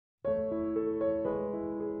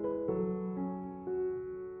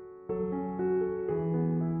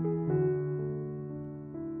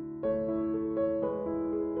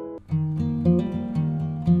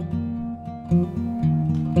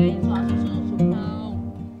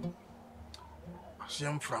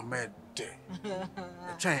Shame from it.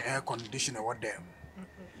 Chain air conditioner what them.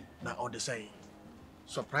 Now all the say.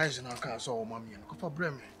 Surprising our car saw mommy and for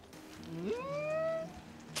Berema.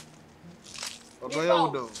 What do you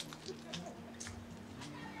do?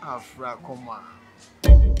 Afra Koma.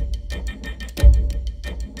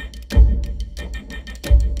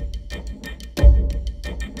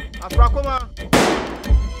 Afra Koma.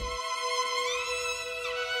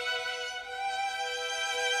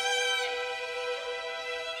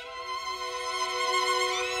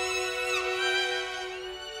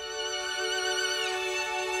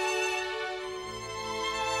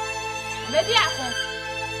 Bediako.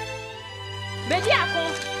 Bediako.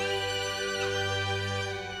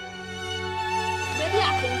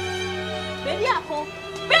 Bediako. Bediako.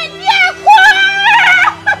 Bediako.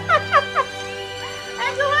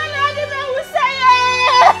 Everyone I didn't know who say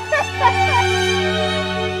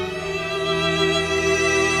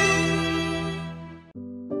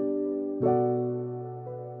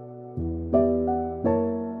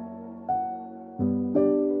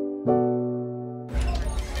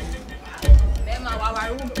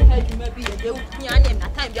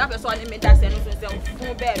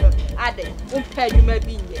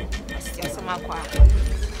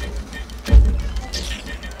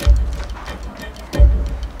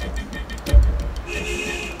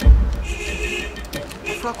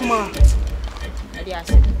Frakuma.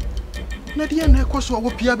 Nadia na kwaso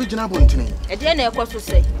wo pia be gina bontene. E de na kwaso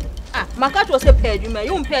sei. Ah, makato se pa adwuma,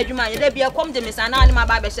 you mpa adwuma, ye da bia kom de mesa na ane ma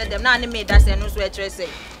ba be hye dem na ane me da se no so e kire sei.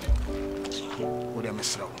 Wo de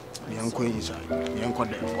mesra. Yanko inside. Yanko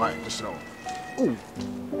de why mesra. Oh.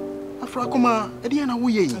 Afrakuma, e de na wo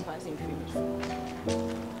ye yi.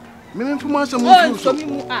 Me mfuma asem wo so mi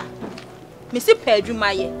mu ah. Me si pa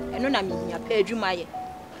adwuma ye, eno na me hia pa adwuma ye.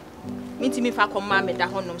 Mintimi fa komma me da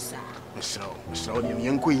honom sa. Mesra dem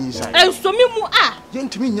yanko inside. Eh so mi mu ah.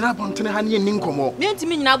 Yentimi nyina bontene ha ne eni nkomo.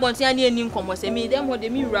 Yentimi nyina bontene ha ne eni nkomo se me dem ho de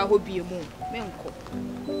mi wura ho bie mu. Me nko.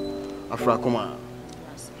 Afrakuma.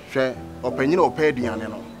 Hwe opanyina opa aduane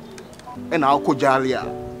no. E na akojale a.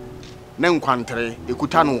 Ne nkwantere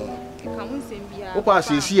ekuta no. Ka mu nsem bia. Wo kwa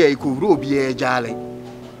asesi e ekowuro obi e jale.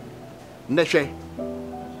 Ne hwe.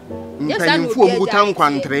 Mpanyimfo omuguta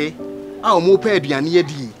nkwantere a omo opa aduane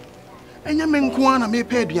yedi. Enya me nko ana me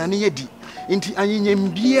pa aduane yedi. Nti anyanyem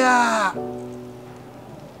bia.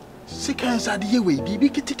 Sikansa de we bibi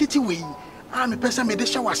kitikiti we. Ah me pesa me de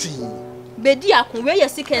shawase. Bediako we ye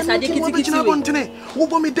sikansa de kitikiti we. Wo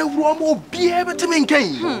bo me dawuro omo bia betime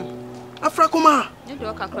nkan. Afrakuma. Ne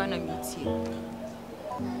do kakra na metie.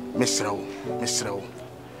 Mesrawo.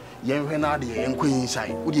 Yen hwe na de yen kwen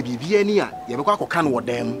inside. Wo de bibia ni a ye be kwa akoka no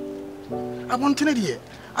wodam. Abontene de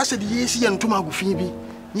ase de yesi yen toma agufin bi.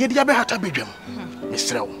 Ye dia be hata bedwam.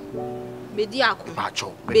 Mesrawo. Bediako.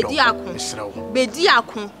 Pacho. Bediako. Mesrawo.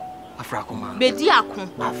 Bediako. Afrakuma. Bediako.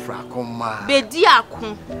 Afrakuma.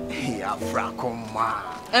 Bediako. Afrakuma.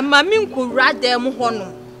 Emma mi nkura dem ho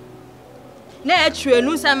no. Na etwe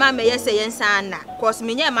nu sama me yese yensa na. Cause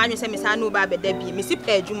me nya ma anwe se me sa na oba beda bi. Me si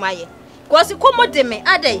pa adwuma ye. Cause komo me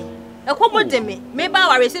adai. E komo me ba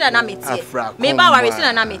ware si na metie. Me ba ware si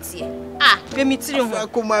na metie. Ah, be mitiri ho.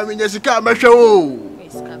 Afrakuma me nya sika mehwe o.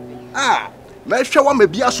 Ah, mehwe wa me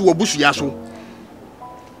bia so obusu ya so.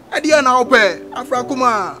 Ade na ope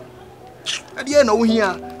Afrakuma. Ade na wo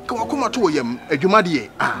hia ka wakoma to yam adwuma de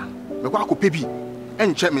ah me kwa akopebi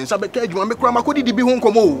enche me nsa beka adwuma me kura makodi di bi ho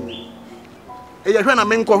nkomo e ye hwe na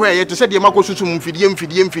me nkɔhwe ye te sɛ de makosusum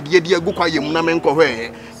mfidie de agu kwa yam na me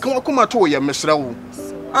nkɔhwe ka wakoma to yam mesra wo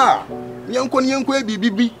ah nyanko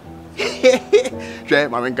ebibibi hwe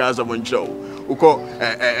ma me nka so monchro ukɔ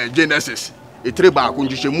Genesis etre ba ko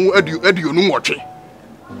njihemu aduonu nwɔtwe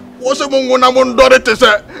wo se mo ngona mo ndore te se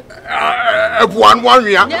ebuan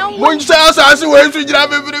wanwea mo nse asase we su gira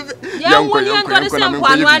bebere yanko na me ko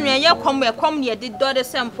wanwea ye kom ne de dore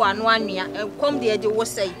sempo anu anwea kom de de wo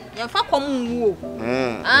sei ye fa kom nwu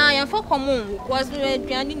ah ye fa kom nwu ko se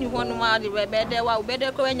aduane ni ho no ma de bede wa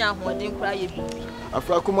obede ko anya hoden kura ye bi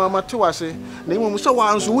Afrakuma mate wase na imom se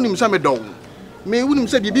wa anso wunim se me do me wunim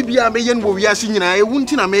se bibia me ye no wo wiase nyina e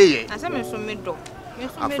wunti na me ye ase me so me do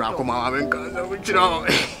Afrakuma ma men kan so chiro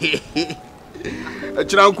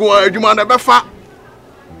chira ko adwuma na befa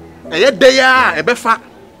eye de ya e befa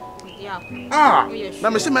ah na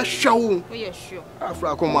me se me hwewo we ye hwe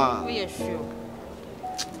Afrakuma we ye hwe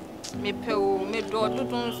me pe o me do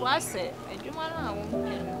dudun so ase adwuma na wo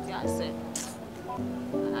ti ase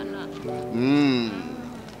ana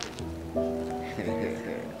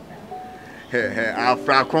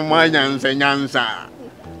Afrakuma nyansa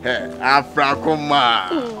Afrakuma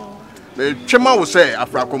me twema wo se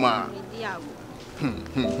Afrakuma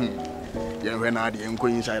Yeah, when I didn't go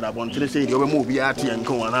inside, I want to say you move the ati and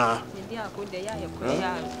go on.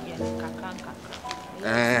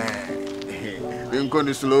 You're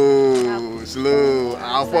going slow.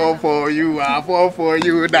 I'll fall for you.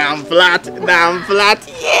 Damn flat. Yeah!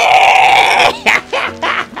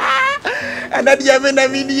 And that you have in a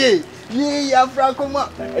video. Yeah, Francoma.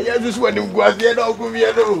 I just want to go there. Don't go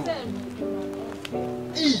here.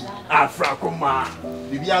 Francoma.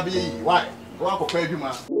 Why? Why go you,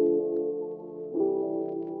 man?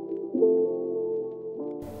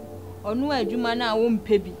 Onu adwuma na wo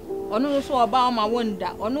mpebi onu so oba ma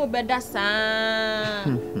wonda onu beda saa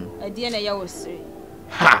ade na ya wosire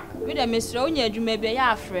ha we da mesira onya adwuma bia ya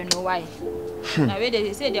afre no why na we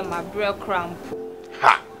dey say dem abre cramp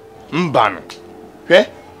ha mba no hwe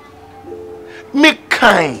me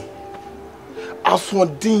kan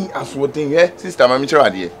asodin he sister mama chira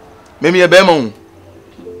ade me ye bema hu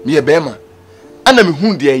me ye bema ana me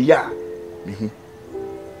hu de ya me hu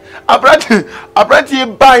Abrati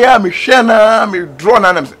ba ya me hwe na me draw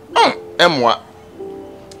na na me emwa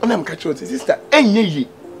ona me catch sister enye yi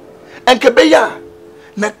enke be ya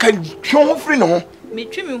na ka twon free no ho me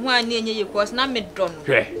twi me hu an enye yi cause na me do no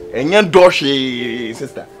hwe enye do hwe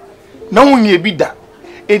sister na wonye bi da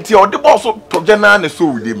enti ode boss toje na na so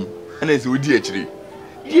wudem na se odi akire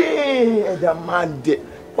ye da man de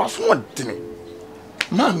waso odene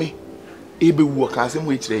mami ebe wo ka se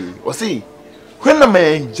mo akire yi o say when a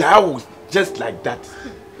man was just like that.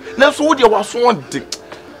 Now so there was one thing.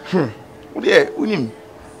 Unim.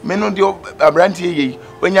 Men the abranti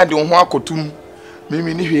when you don't want kotum.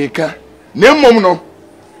 Mimi ni hweka. Ne mom no.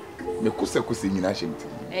 Me kusa ni na shemti.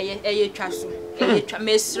 Twa so. Twa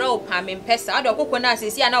mesro pa me mpesa. Ade okoko na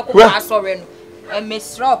asisi na okoko asore no.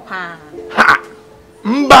 Mesro pa. Ha.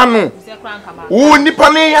 Mba no. Wo nipa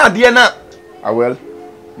ne ya de na. Ah well.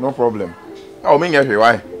 No problem. Ah o me nya hwe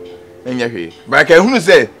why? But I who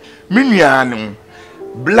say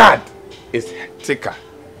blood is thicker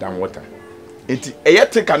than water. It a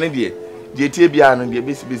thicker than the tibia and the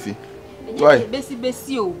besi. Why?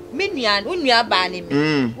 Besi o. Minuan, unya bani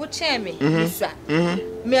me. Wo che me.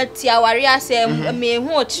 Me tia waria say me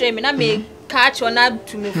hu kire me na me catch on up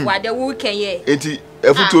to me for the weekend ye. Enti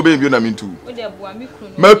efuto be bi na me tu. Wo de boa me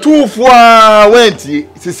kunu. Me tu fo a wenti.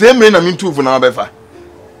 Se se me na me tu fo na obefa.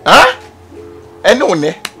 Ha? Ene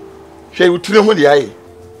one. She will trim with the eye.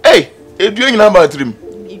 Hey, if you ain't about trim.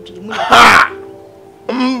 Ha!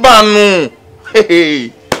 Mbano.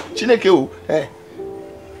 Hey, Chineke, eh.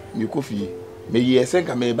 You coffee. May ye send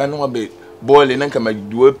a may ban one bit. Boiling and come and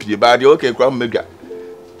do a pie body. Okay, crumb mega.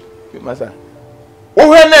 Master.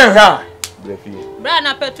 Oh, her. Bra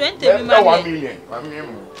na pe 20 1 million. 1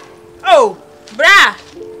 million. Oh, bra.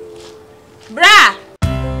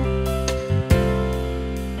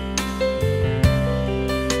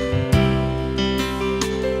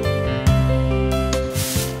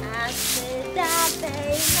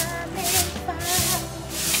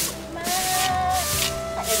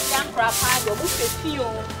 Rapado, muito fio.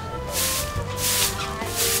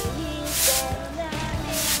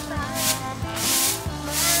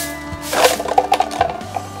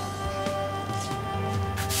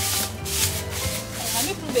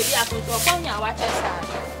 Ami pro Bediako to kwanya wa chesa.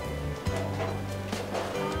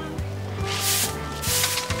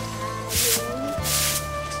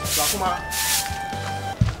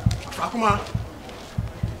 Fakuma.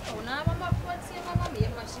 Ona mama poti mama me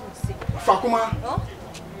machine. Fakuma.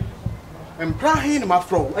 Emprahin ma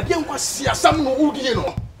fro ade nkwasi asam no udie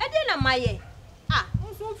no ade na maye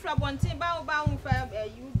nso fra bonten ba hu fa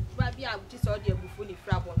you ba bia uti so de abufu ni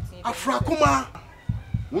fra bonten Afrakuma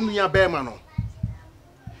wonu Berema no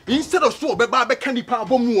instead of so obeba be kanipa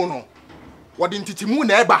abomu no wode ntitimu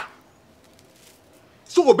na eba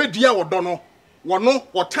so obedua wodo no wono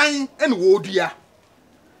wotan ene wodua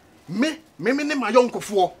me ne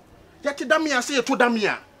mayonkofo yake dame ase yeto dame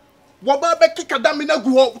a woba be kika dame na gu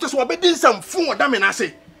ho so obedi nsam fun dame na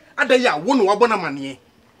ase adaya wo no wabona mane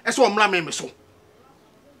eso omra me so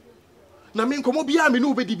na me nkomo bia me no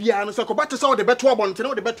obedi bia no so ko bate so de beto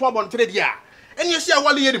abontere dia eni ese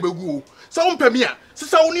awale ye de begu so mpami a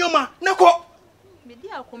sesa wo nioma na ko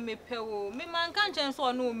Bediako mepewo me manka nchen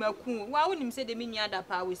so no maku wa wonim se de me nua da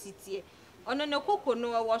pa wositie ono ne koko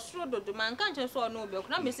no wo soro dodo manka nchen so no beku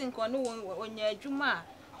na me sin ko no wonya adwuma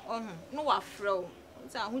no wafro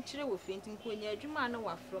sa ho kire wo fenti ko wonya adwuma no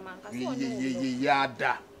wafro manka so no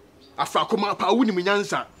yada Afrakuma pa wonim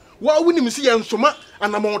nyansa wa wonim se ye nsoma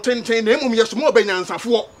anamo tenten na emum ye soma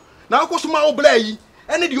obanyansafo na akosoma wo bla yi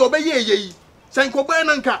ene de obeye yi senko ban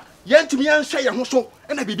nanka ye ntimi yanhye ye ho so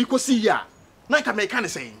na bibi kosi ya na ka me kan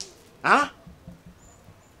say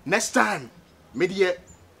next time me de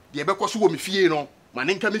de be koso wo me fie no ma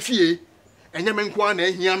ne nka me fie enye me nko na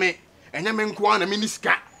ahia me enye me nko na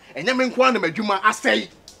miniska enye me nko na madwuma asai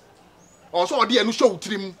o so ode anu show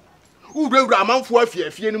trim uwura amanfo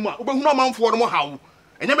afie ni mu a obehunu amanfo no mo hawo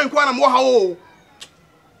enye me nko na mo hawo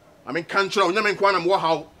I can't show you men kwana mo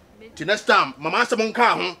how ti next time mama se mon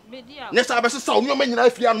ka ho next time abese sa onyo nyina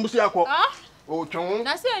afia no musia akọ o twon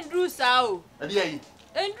na se ndru sa o ade yi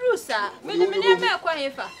ndru sa me me me akọ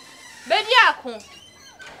hefa Bediako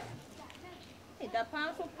da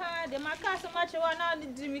pan so pa de maka se ma chewa na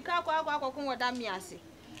di mi ka akọ kun woda mi ase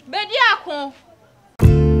Bediako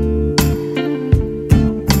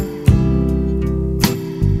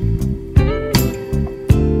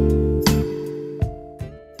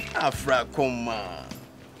Afrakoma.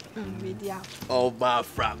 Bediako. Oba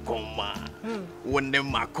Afrakoma. Wone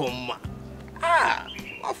makoma.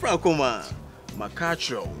 Afrakoma.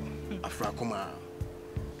 Makacho. Afrakoma.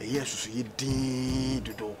 Yes, you din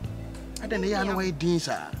dodo. Adene ya no way din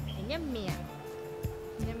sa. Nyamia.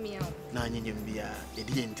 Na nyembia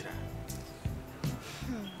edi entra.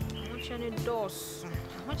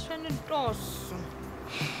 What's dos.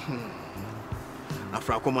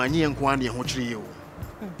 Afrakoma nyi enko ane ho kire yo.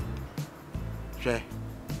 Hwe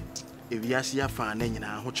ewiase ya fa na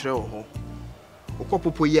nyina ho kire wo ho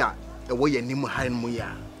okopopo yi a ewo ye nim han mu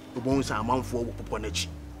ya obonsa amanfo wo popo na chi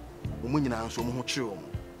omu nyina nso mo ho kire wo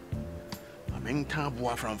amenka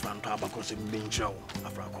aboa framfranto abakose mbenkyira wo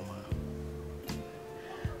Afrakoma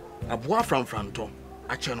aboa framfranto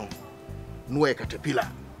ache no no e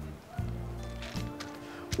caterpillar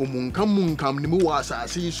omunkam ni mu wa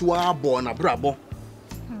asase so abo na brabo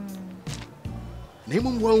Nemo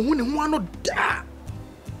hu ne ho ano da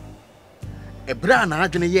ebra na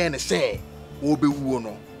adwene ye ne se obewuo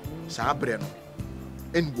no saa bre no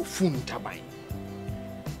eni wo fun taban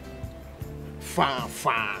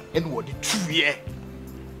fa eni wo de tuye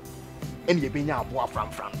eni ebenya abo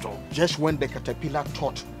aframfranto just when the caterpillar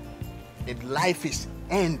thought its life is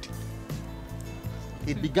end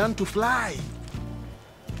it began to fly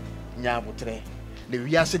nyabotre le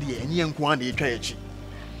wiase de enye enko an de etwa echi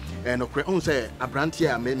and okre on say abranti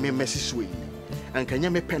a me message we anka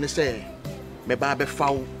nya me pene say me ba be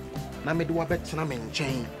fawo na me de wa betena me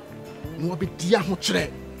nchen no wa be di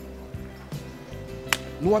ahokere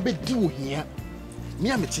no wa be di ohia me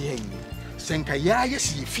amete ha yi senka ya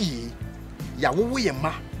yesi fie ya wowo ye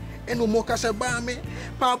ma eno mo kasa ba me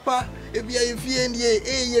papa e bia ye fie nie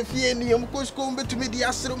ye fie nie mo kosko betumi di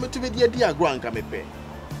asero betumi di agro anka me pe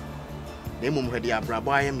na mo hwede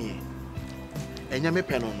abrabo aye me enya me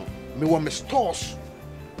peno no me want me stores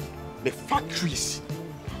me factories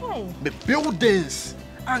me buildings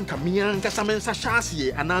anka me anka samensa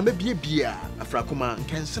chance ana me bia Afrakoma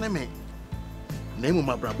nkensene me na mu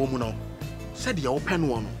mabrabo mu no said ye open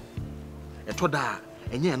no etoda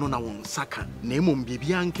enye no na won saka na mu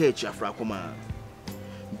bibia anka echi Afrakoma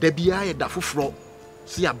da bia ye da foforo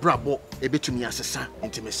si abrabo ebetumi asesa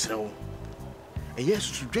ntime serewo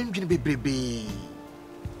yesu dwendwene bebrebe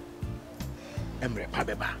emre pa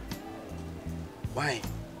beba why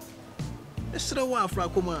esre wa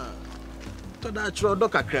Afrakoma to da chro do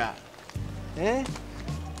kakra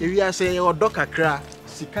ewi ase odo kakra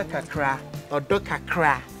sika kakra odo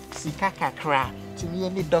kakra sika kakra timi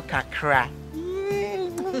ni do kakra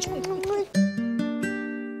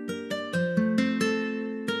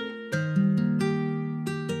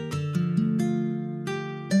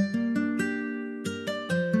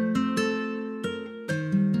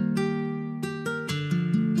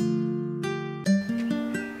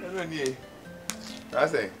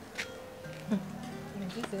Ase.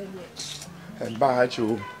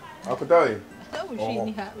 Bahacho. Akutawe.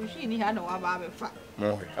 Ushini ha no wa ba be fa.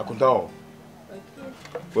 Mo, akutawo.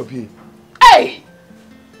 Papi. Hey!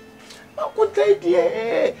 Akutai die.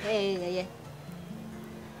 Eh.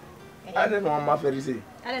 Ade no ma feri se.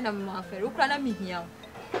 Ade na ma feri. Ukra na mi hia.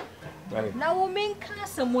 Wale. Na wo menka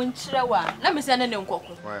asemo nkyere wa. Na me se na ne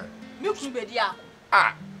nkoko. Wale. Me kunu Bediako.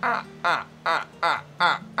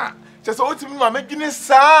 Sasa otimi ma medwene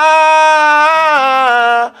saa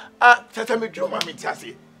tata medwo ma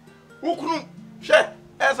metiase ukunu hwe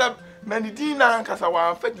esa manidin na ankasa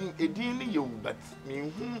wa fadin edin ne yewu but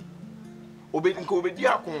me hu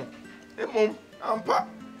Bediako emom ampa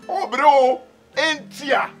obro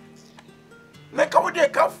entia na ka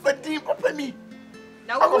wode ka fadin papa mi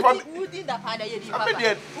na wudi da fa na yedi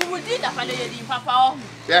papa wudi da fa na yedi papa o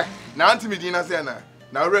na anti medin na se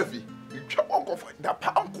na refi twa onko da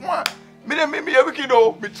pa anko me ya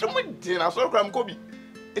wikido me trimu din na so kram ko bi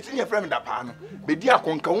eti ne frame da pa no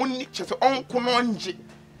Bediako nka wonni chese onko no nje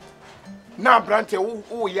na brante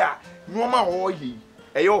wo ya nyoma ho yi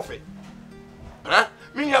eyo fe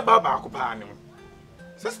Me ya baba ko pa ne.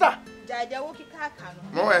 Sister. Jaja wo kika aka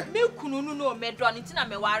no. Mo e. Me kunu nu no me do ni tina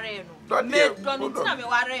me ware no. Me do ni tina me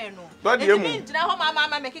ware no. Do de mu. Me ntina ho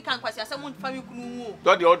mama me kika nkwasi asem nfa me kunu wu.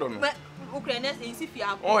 Do de odo no. Me Ukraine se nsi fi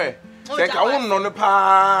abo. Mo e. Se ka won no no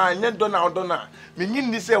pa nye do na me nyi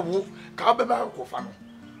ni se wo ka beba ko fa no.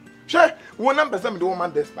 Hwe wo na mpesa me de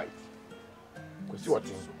woman despite. Kwesi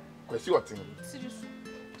wotin. Serious.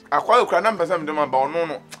 Akwa okra na mpesa me de ma ba ono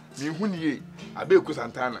no. Me hu ni ye. Abeku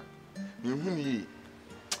Santana. Me hu ni ye.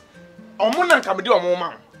 Omo na nka me de omo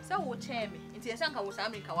ma. Se wo che me. Nti ese nka wo sa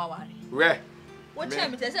America wa ware. We. Wo che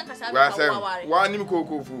me ese nka sa America wa ware. Wa ni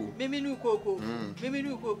koko fu. Mimi nu koko.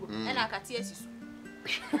 E na akati asisu.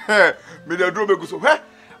 Me de dro begu so. He.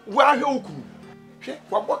 Wa hwe okunu. Hwe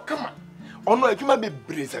wa bo kama. Ono adwuma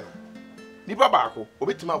bebre se no. Nipa baako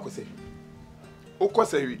obetima akose.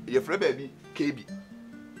 Okose ye frɛ baabi KB.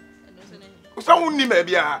 Usa wunni ma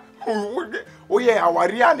bia. Oye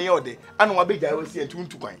aware ane ode. Ana wa begya wasi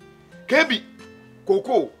entuntu kwan. KB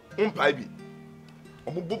koko umpa bi.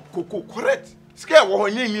 Omubo koko correct. Scare wo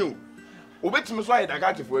honye ni o. Obetimi so aye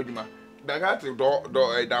dagate fo adwuma. Dagate do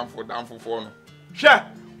danfo fo no. Hwe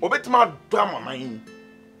obetima do amaman.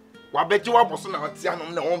 Wa beji wa boso na tia no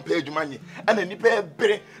na won pa adwuma nye. Ana nipa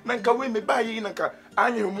ebere na nka we me ba yi na nka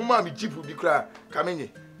anye mu ma me jipu bi kra ka menye.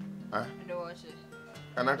 Ah. Ndo wo che.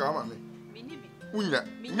 Ana ka ma me. Minibi. Unya.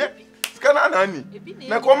 Nye. Skana na ani.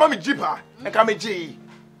 Na ko ma me jipa. Na ka me ji.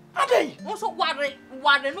 Adai. Wo so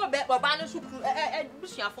ware no be baba no so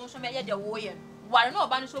busuafo so me ye de wo ye. Ware no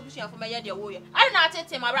baba no so busuafo me ye de wo ye. Ari na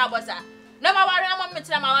atete ma bra bosa. Na ma ware ama me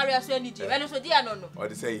tira ma ware so ani ji. Ele so dia no no. O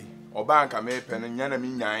de say oba nka me pe no nya na me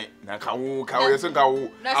nyan na ka wo ye so nka wo.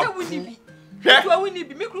 Na se wuni bi. To wuni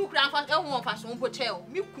bi me kru kra fa e ho fa so mpo cheo.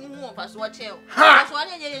 Me kunu ho fa so cheo. So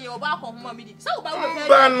anya ye oba ko ho ma mi di. Se oba wo pe.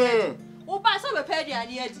 Ba no. Oba se we pe di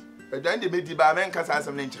ani adi. Edan de me di ba me nka sa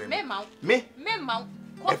asem ne nkyere. Me ma. Me ma.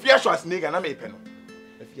 Efia Schwarzenegger na me pe no.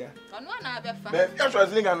 Efia. Ono na be fa. Me Efia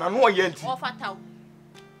Schwarzenegger na no ye nti. O fataw.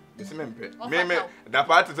 Ese me mpe. Me da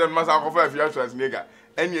party ten masa ko fa Efia Schwarzenegger.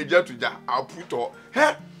 Eni eja tuja aputo.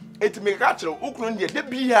 He eti me ka kire okunu de de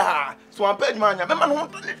bia. So am page man nya me ma no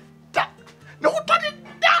to ni da. No to ni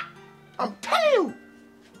da. I'm telling you.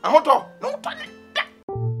 Ahoto, no to ni da.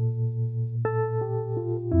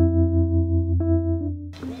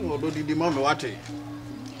 Odo di ma me wate.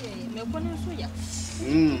 Me kono so ya.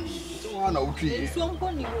 So wana utwi. So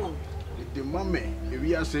mpo ni wo. Di ma me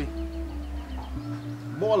ewi ase.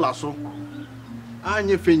 Bola so.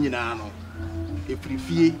 Anye fe nyina no.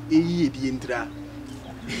 Efrifie eyi edi ntra.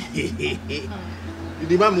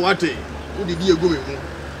 Di ma me wate. Udi di egu me mu.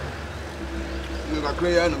 Me ba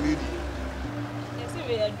kre ya no me di. Ese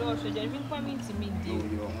we adore so je bin kwami ntimi di.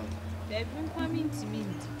 Be bin kwami ntimi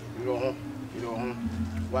di. You know.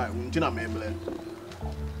 Why? Untina me ble.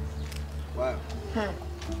 Why?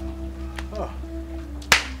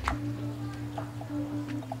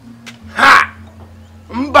 Ha!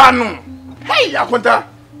 Mbanu. Hey, akonta.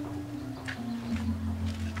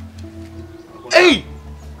 Hey!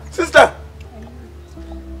 Sister.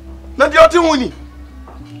 Na di oti woni.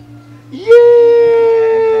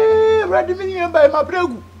 Yeah! Ready me here by my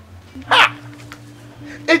bregu. Ha!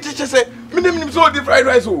 Echiche se, minim so di fried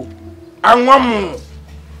rice o. Anwam.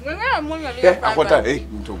 Ngana mo nya Akonta,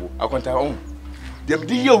 ntobo. Akonta on. Dem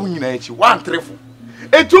di ye wo nyina echi 134.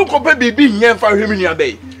 Etu ko pe bibi nyen fa hwemi ni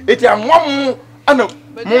adai. Eti anwam ana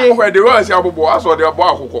mo hwe de wa si abobo aso de abo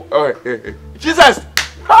akoko. Jesus.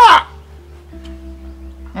 Ha!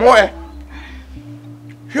 Mo e.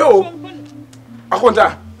 Yo.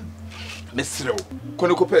 Akonta. Mesrew.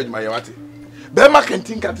 Kono ko pe adwuma ye wate. Be ma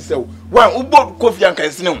kantin ka te sew. Wan ubo kofi anka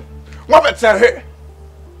esene ho. Wa beta hwe.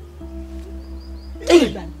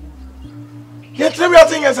 Hey. Yet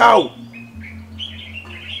everything is how.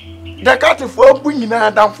 The cat for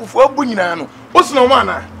bunyina dan fufu bunyina no. Osno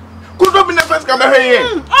mana. Could not be the first come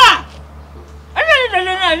here. Ah.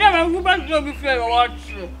 I never go to be fair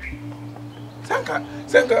watch. Sanka,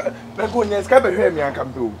 na go nyes ka be hwe mi anka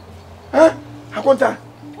mbe o. Ha? Akonta.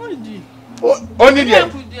 Ondi. Oni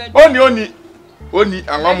de. Oni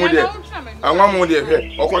anwamu de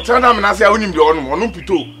hwe. Okotra na me na se onim de ono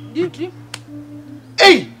pito. Didi.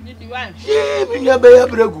 Hey. Didi wan. Yeah, me nya be ya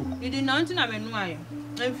bregu. Didi na nti na me nu ayo.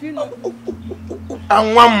 Amfi no.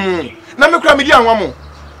 Anwamu. Na me kura me di anwamu.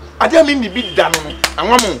 Ade me ni bi da no.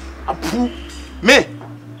 Anwamu apu. Me.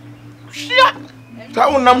 Hia. Ta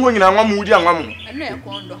wonam ho nyina anwamu di anwamu. Eno e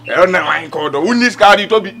kondo. Na wan kondo. Unis card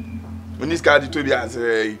to bi. Unis card to bi as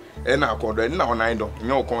e na kondo. Na onan do.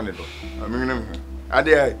 Nya o kondo do. Aminu.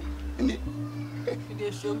 Ade ai. Ni.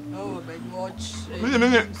 Dey show. Oh, but watch.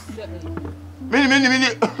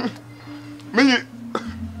 Mini.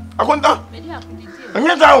 Akonta. Bediako didi.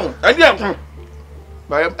 Anya down. Bediako.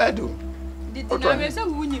 Ba edo. Didi na me say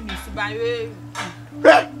wu nyim su ba we.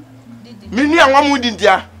 Didi. Me ni anwa mu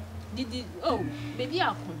dintia. Didi. Oh,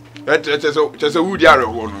 Bediako. Chese wu di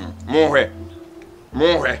areho no. Mo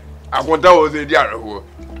hwe. Akonta wo se di areho.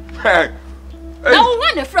 Na wo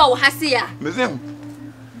wan the fra wo hase ya. Me say.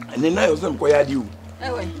 Ene na yo sem koya di o.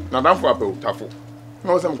 Ewe. Na dan fo apel tafo.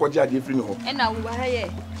 Na wo sem ko dia di free no ho. E na wo ba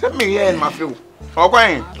ye. Se me ye ma fe o.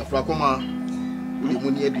 Okwan. Afra koma. Uni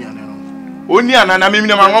ni aduane no. Oni anana me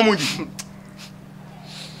na ma mu di.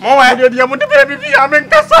 Mo wa de dia mo de baby ya me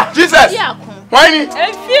nkasa. Jesus. Why ni?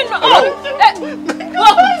 E fi no.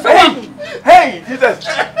 Hey, Jesus.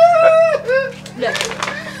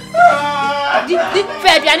 Di fe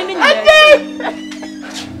aduane me ni.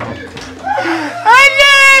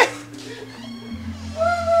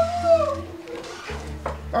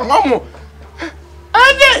 Anwamu.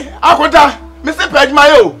 Ade, akonta. Me se page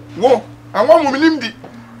my o. Wo, anwamu minim di.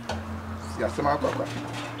 Si asema akwa.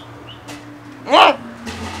 Wo.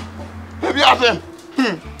 Ebi asem.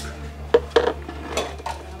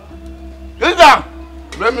 Isa.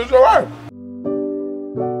 Let me show her.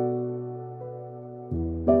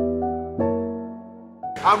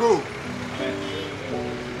 Ago.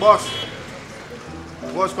 Boss.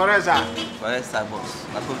 Boss Coreza. Coreza boss.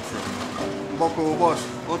 Na kote. Boko boss.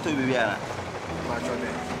 Koto bibi ana. Ma chode.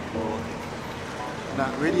 Oh. Na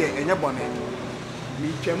ready enye bone.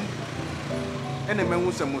 Mi twem. Ene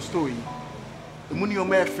menwu se mo story. Emu ni o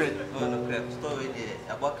me fe. Oh no crap. Story dey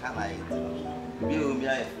aboka na it. Bibi o mi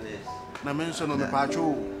aye flesh. Na men so no me pa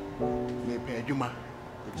cho. Me pe adwuma.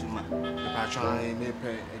 Ejuma. Me pa cho me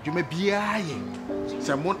pe adwuma bia ye.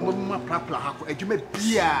 Se mo ma prapla ha ko adwuma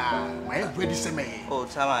bia. Ma ye ready se me. Oh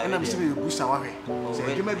chama. Ena me se me busa wa hwe. Se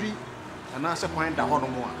adwuma bi ana se kwan da ho no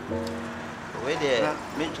mo a. We dey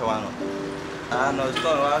me twa no. Ah no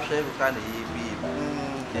store wa hwe bu ka na yi bi.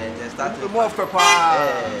 Just start Mo fe pa.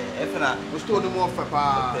 Efna. Mo store no mo fe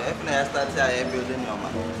pa. Efna ya start ya building no ma.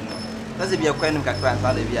 That's be a kwan nim kakra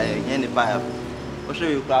nsa da bia ye ni ba ya. O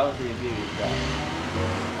hwe we kra o se bi we kra.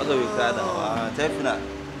 Odo we kra da. Tefna.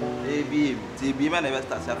 Ti bi ma na be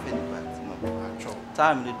start ya fe ni ba. Acho.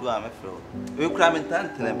 Time ni do am fro. We kra me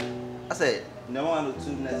tantenem. I say no one no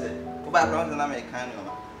two na say. O ba kra na me kan no.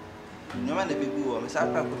 No man dey be go o me sa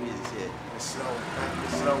kra ko bi zi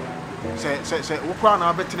Slow. Se ukra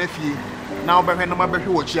na betena fie na obehwe na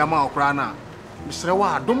mabehwe wo chiama ukra na misre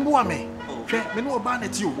wa dombo ame hwe me no oba na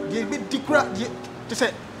ti o ye be dikura ye te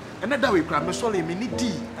se ene da we kra me sole me ni di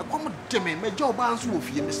ekom de me meje oba nso wo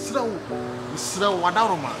fie misre wo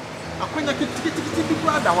wadaroma akwanya kitikiti bi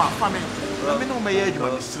kura da wa fa me na me no me ye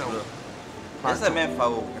adwuma misre wo esa me fa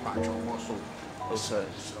o e ba cho mo so o sorry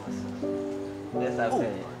esa fe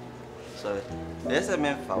sorry esa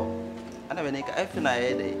me fa o ana be nika efina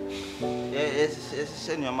ye dey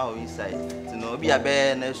se nyoma o inside to no be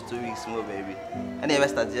abe next 2 weeks more baby and you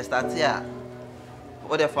start here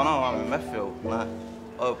o de for no me feel na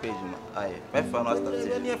o page ma aye me feel no start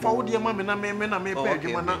here fa wo de ma me na me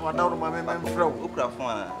page ma na wadawro ma me mfra wo ukra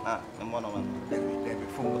phone na me mo no man baby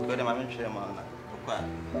phone ko de ma me hwe ma na kwa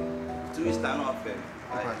 2 weeks time no fair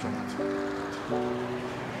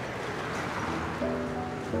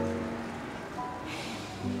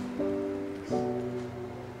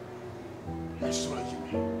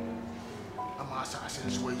I'm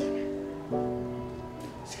assassin's way.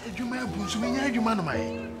 Say, you may have been so many you man.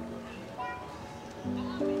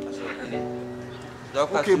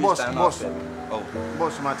 Okay, boss. Oh,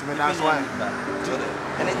 boss, Martin, that's why.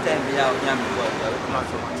 Anytime we are young, we not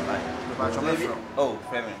so much time. Oh,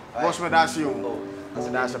 family. Boss, that's you. Oh,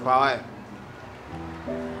 that's a power.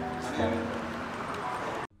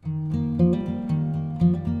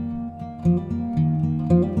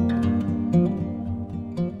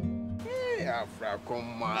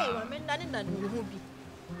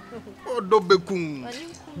 Odo bekun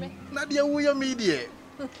na dia wo ya me die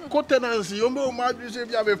ko tenancy o mo ma ju se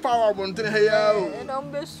bia be fa wa bontre he ya o E no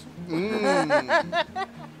mbesu.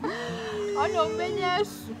 Ono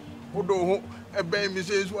menyesu. Odo ho e be mi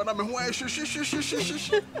se su na me ho a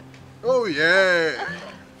shi. Oh yeah.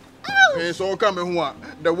 Hey, so come me ho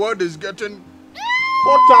the world is getting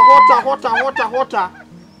hotter.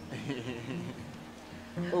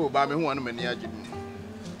 Oh, ba me ho na me ni agi.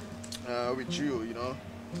 With you know.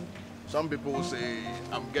 Some people say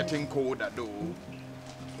I'm getting colder though.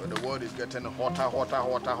 So the world is getting hotter.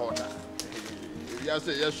 Yes.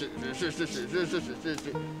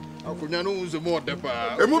 Akunya no unze more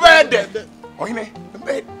depa. Emu be de. Oyine,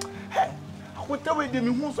 be. I will tell you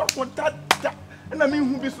me hu so contact. And I mean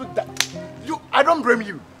who be so that. I don't blame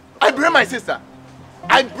you. I blame my sister.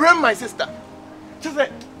 Just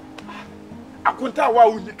say akunta wa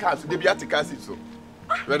uni cars de bia te cars so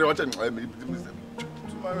very much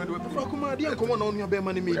Kuma dia komo na onu be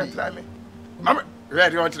ma ne medi mama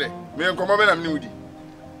very much me nkomo be na me udi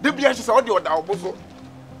de bia se o de oda oboso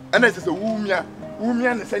ana se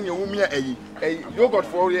wumia ne sanya wumia ayi yogurt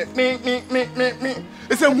for me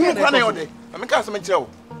ese hunu kwa na yode me ka se me kire wo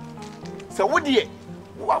se wo de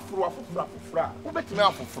wo afuro wo betime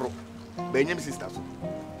afoforo ba nyem sister so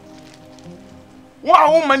wo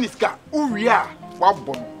a wo maniska wo wi a wa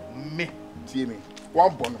bono me tie me wa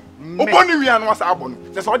bono o bonu wi an wa sa bono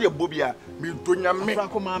se so de bobia me donya me fra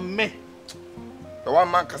kuma me e wa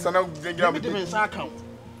man kasa na gingira me me sa kan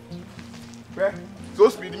so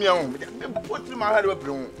speed me on me put my head up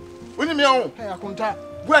bro oni me on hey akunta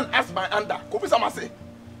go and ask my under ko bisa ma say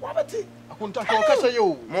wa beti akunta ko kasa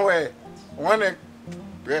yo mo he one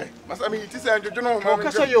masa mi ti say jojo no ko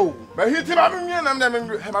kasa yo ba hiti ma me na me ma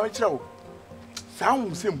me kire wo sa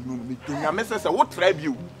hu se mu no me donya me say wo try bi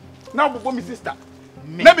o na bobo mi sister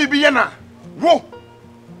na bibi ye na wo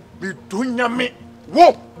bi donya me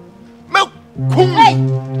wo me kum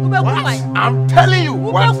I'm telling you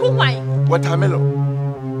what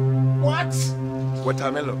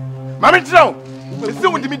watermelon mama tiro me say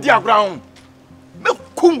wodi mi di aground me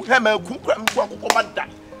kum he ma kum kwa akoko da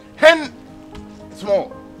hen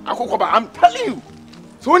small akoko ba I'm telling you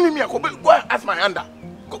so ni me akoko go ask my under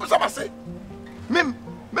ko be sama say me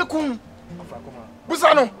kum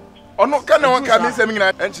busa no ono kana won ka me say me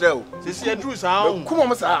ngina en kire o se si adru sa on kum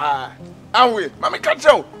mo sa anwe mama ka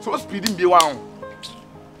kire so speeding be wa on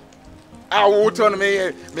I turn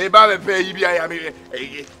me ba pay you bia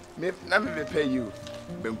me na me pay you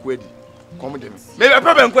benkwedi come dem me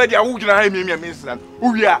pay benkwedi a wo gina ha me nsran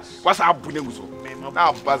wo wi a wasa abu ne guso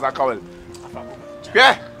na baza kawel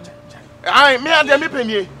yeah ai me ade me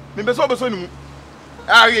panie me be so ni mu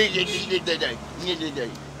ah ye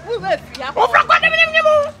we be fia o fra kwa dem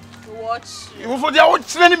mu watch you for dia wo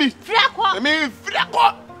kire ni bi fia kwa me fia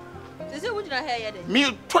kwa se wo gina ha ye de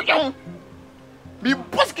me to yan me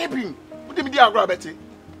bookkeeping Udi mi di agro abeti.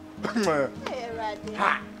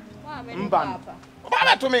 Ha. Mban.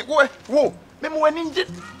 Baba to me wo me mo wani nje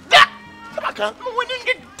da. Sabaka mo wani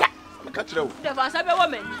nje da. Me ka kire wo. The fast be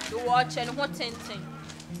woman to watch and what tenten.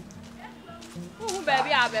 Who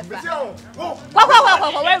baby abefa. Wo. Kwa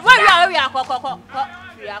we are kwa.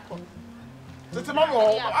 Bediako. Tete mama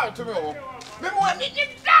wo to me wo. Me mo wani nje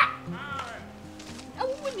da. I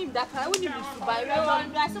wouldn't him that I wouldn't be to buy one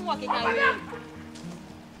glass of walking away.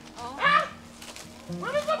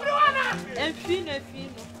 É fino.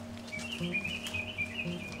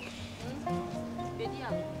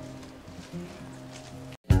 Bediako.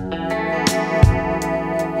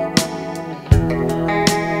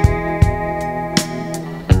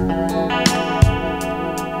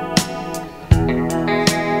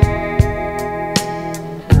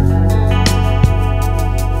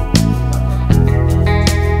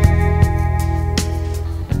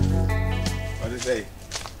 What do you say?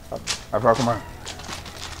 Afakuma.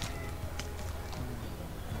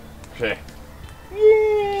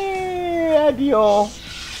 Adio.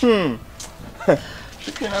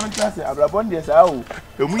 Chicken am class ablabon dey say o.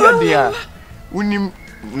 Emu ya dey a. Unim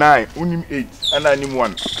 9, unim 8, and unim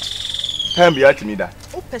 1. Time be at me da.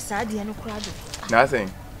 O pesa dey no kra do. Na say.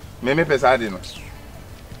 Me pesa dey no.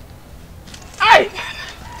 Ai.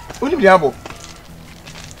 Unim dey abo.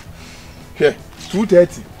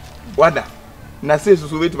 2:30. Wada. Na say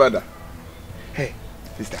so wait wada. Hey,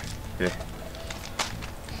 sister. Yeah.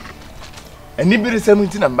 Anybody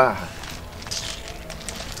 17 number.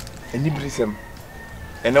 Anybody some.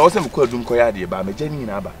 And I was some called Dum Koyadi about my Jenny in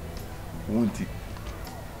Abba. Won't it?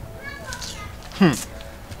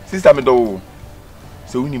 Sister me do.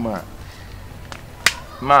 So we ma.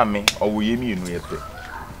 Mammy, or we me in yet.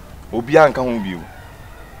 Obianca won't be.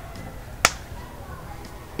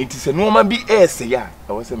 It is a normal be air say ya.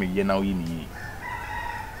 I was a me now in ye.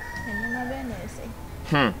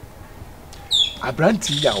 A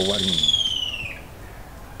brandy ya worrying.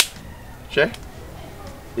 She?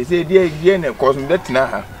 They say, dear, cause me that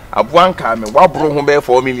now. A one come, what brought home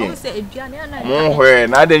 4 million. More,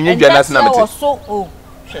 now then you just number so. Oh,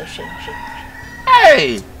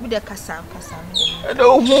 hey, with a Cassam. I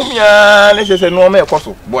don't home ya, let's say no more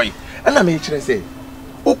apostle, boy. And I make sure I say,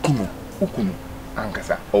 Ukumu,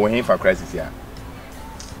 Ankasa, or him for crisis here.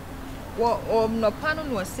 Well, no panel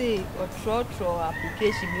was say, or throw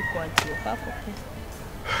application me quantity of half of it.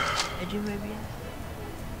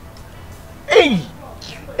 Hey!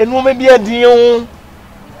 And woman be a deal.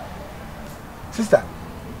 Sister,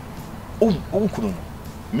 Kuno,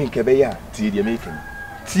 make a bear, tea the American.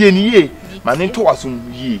 Tea and ye, my name to us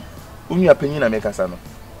ye. Only opinion I make a son.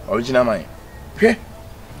 Original mine. hwe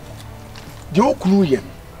de okunu ye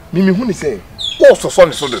mimi hu ni se o soso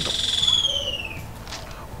ne so dodo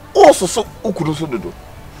o soso okunu so dodo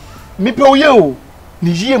mi pe oye o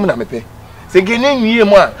ni yie mu na mepe se gene nwie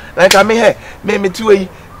mu a na ka me he me tiwe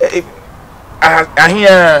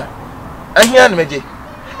ahia na meje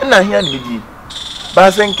na ahia na meji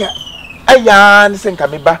ba senka aya ni senka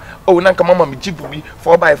me ba o na ka mama me jipu bi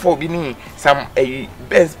 4x4 bi ni sam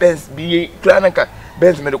Benz bi kra na ka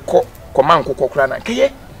Benz me de command kra na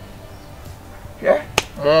keye yeah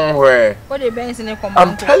what the Benz ne command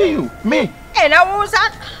I'm telling you me na wo sa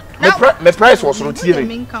me price was no tie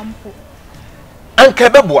me anka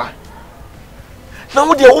beboa na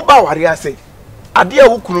wo de wo ba ware ase ade a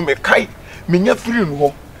wo kunu me kai menya free no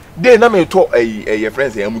ho de na me to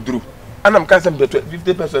friends ya muduru anam ka sem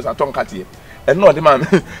 50 pesos aton katie e no de ma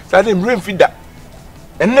sa de mrem fida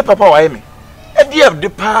enne papa wa me e de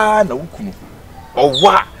pa na wo kunu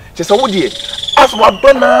owa che so wo de aso wa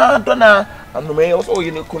dona anu me so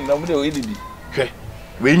ye ne kunu na wo de o yedidi hwe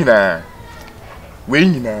we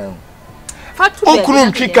nyina fatu o kunu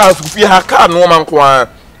ntwika so fi ha ka no man ko a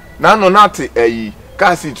na no na te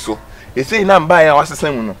car seat so e sei na mba ya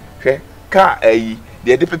wasesa mu no hwe ka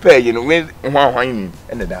de pepe no we hwan ni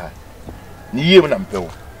ene da ni yie mu na mpewo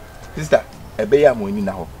sister ebe ya mo ni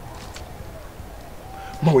na ho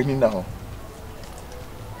mo ni na ho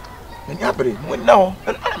ni abre mo ni na ho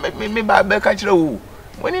me ba be ka kire wo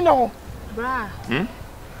mo ni na ho bra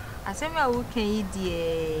asem ya wo kan yi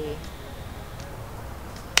die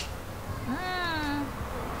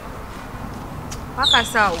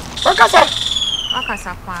Wakasa.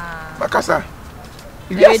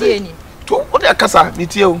 Yes. To what ya kasa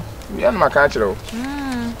mitie o. We an maka kire o.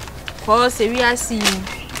 Ko se wi asi.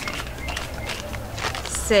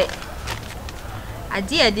 Se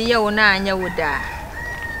ade ye wo na anya wo da.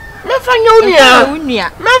 Me fanya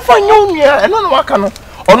unia. Eno no waka no.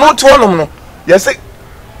 Ono to onom no. Yes.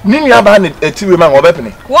 Ni nua ba na etiwe ma wo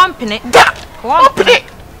bepene. Won pene. Won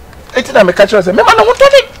eti na me ka kire se me ma na wo to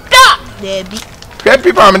ni da. Debi. Get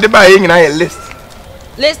people am dey buy nyina a list.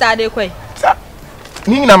 List are dey kwai. Sa.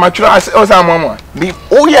 Ni nyina ma twiro o sa amamo. Bi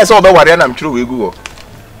o yes o be ware na mtwiro we gu go.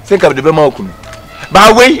 Se ka de be ma okunu.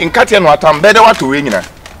 Ba we nkate no atam be de wato we nyina.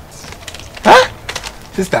 Ha?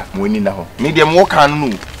 Sister, mo ni na ho. Me de mo kan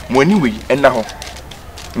no, mo ni we en na ho.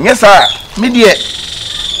 Nyesa, me de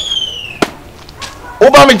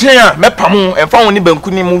Oba me chen me pam en fa woni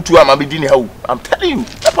banku ni mutu ama be di ni hawo. I'm telling you, me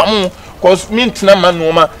pam cause me ntina man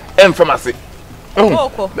no ma en famase.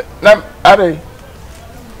 Oko. Na are.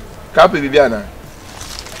 Ka pe bibia na.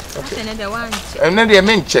 Okay. Ene de wan. Ene de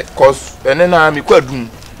me nche cause ene na me kwadum.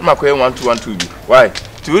 Ma ko 1212 bi. Why?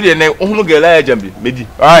 Tu de ne ohunu gela ya jambi. Medi.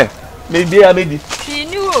 Why? Medi ya medi.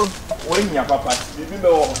 Fini o. We nya papa. Bibi me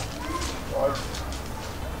wo.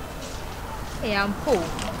 Ampo.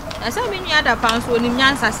 Asa me nua da pan so onim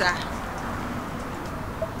nyansasa.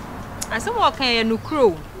 Asa mo kan ye no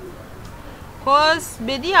kro. Cause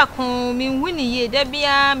Bediako mi wini ye da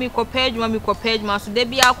bia mi kopage ma so da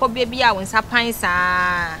bia ko bia won sapan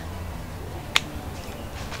sa.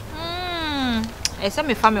 Esa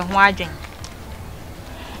me fa me ho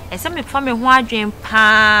adwen.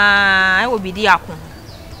 Pa e wo Bediako.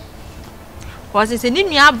 Cause se ni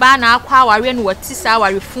nua ba na akwa aware no wati sa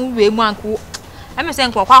aware fun we mu anko. E me se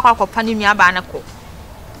nko kwa pa ni nua ba na ko.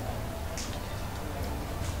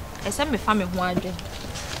 Esa me fa me ho adwen.